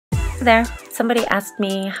There, somebody asked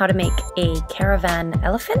me how to make a caravan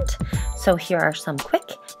elephant, so here are some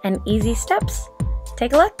quick and easy steps.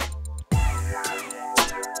 Take a look.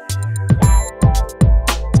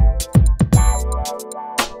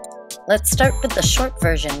 Let's start with the short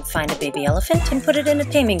version. Find a baby elephant and put it in a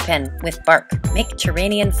taming pen with bark. Make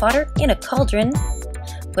Turanian fodder in a cauldron.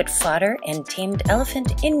 Put fodder and tamed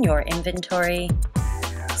elephant in your inventory.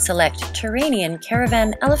 Select Turanian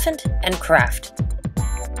Caravan Elephant and craft.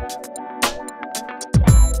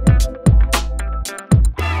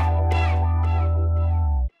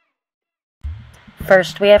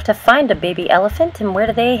 First, we have to find a baby elephant, and where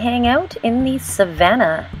do they hang out? In the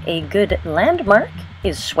savannah. A good landmark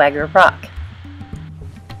is Swagger Rock.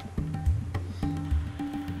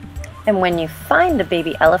 And when you find a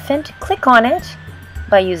baby elephant, click on it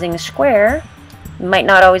by using square. You might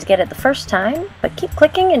not always get it the first time, but keep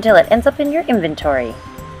clicking until it ends up in your inventory.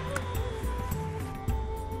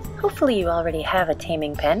 Hopefully you already have a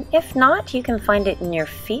taming pen. If not, you can find it in your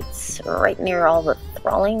feats, right near all the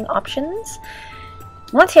thralling options.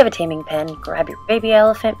 Once you have a taming pen, grab your baby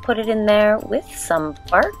elephant, put it in there with some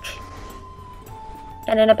bark,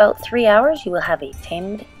 and in about 3 hours you will have a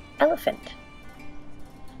tamed elephant.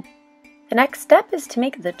 The next step is to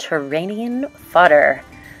make the Turanian fodder.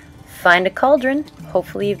 Find a cauldron,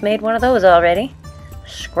 hopefully you've made one of those already.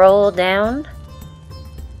 Scroll down,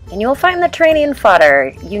 and you will find the Turanian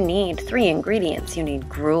fodder. You need 3 ingredients. You need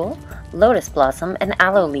gruel, lotus blossom, and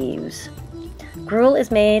aloe leaves. Gruel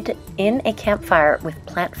is made in a campfire with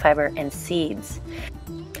plant fiber and seeds.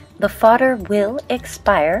 The fodder will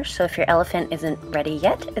expire, so if your elephant isn't ready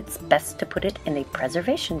yet, it's best to put it in a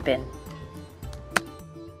preservation bin.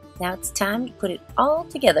 Now it's time to put it all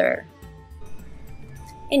together.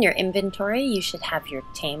 In your inventory, you should have your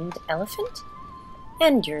tamed elephant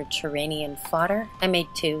and your Turanian fodder. I made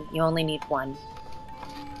 2, you only need 1.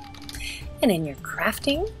 And in your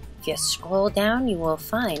crafting, if you scroll down, you will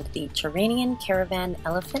find the Turanian Caravan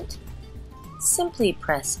Elephant. Simply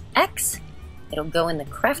press X. It'll go in the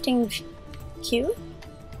crafting queue.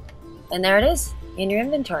 And there it is, in your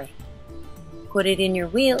inventory. Put it in your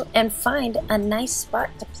wheel and find a nice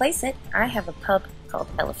spot to place it. I have a pub called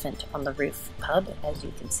Elephant on the Roof Pub, as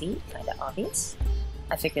you can see, kind of obvious.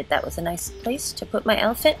 I figured that was a nice place to put my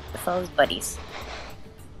elephant with all his buddies.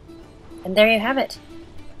 And there you have it.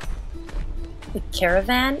 The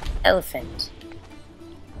Caravan Elephant.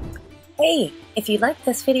 Hey, if you liked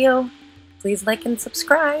this video, please like and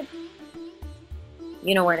subscribe.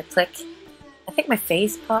 You know where to click. I think my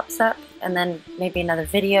face pops up and then maybe another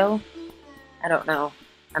video. I don't know.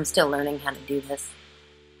 I'm still learning how to do this.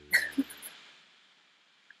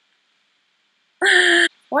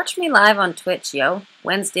 Watch me live on Twitch, yo.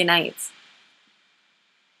 Wednesday nights.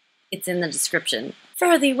 It's in the description.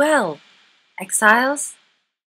 Fare thee well, Exiles.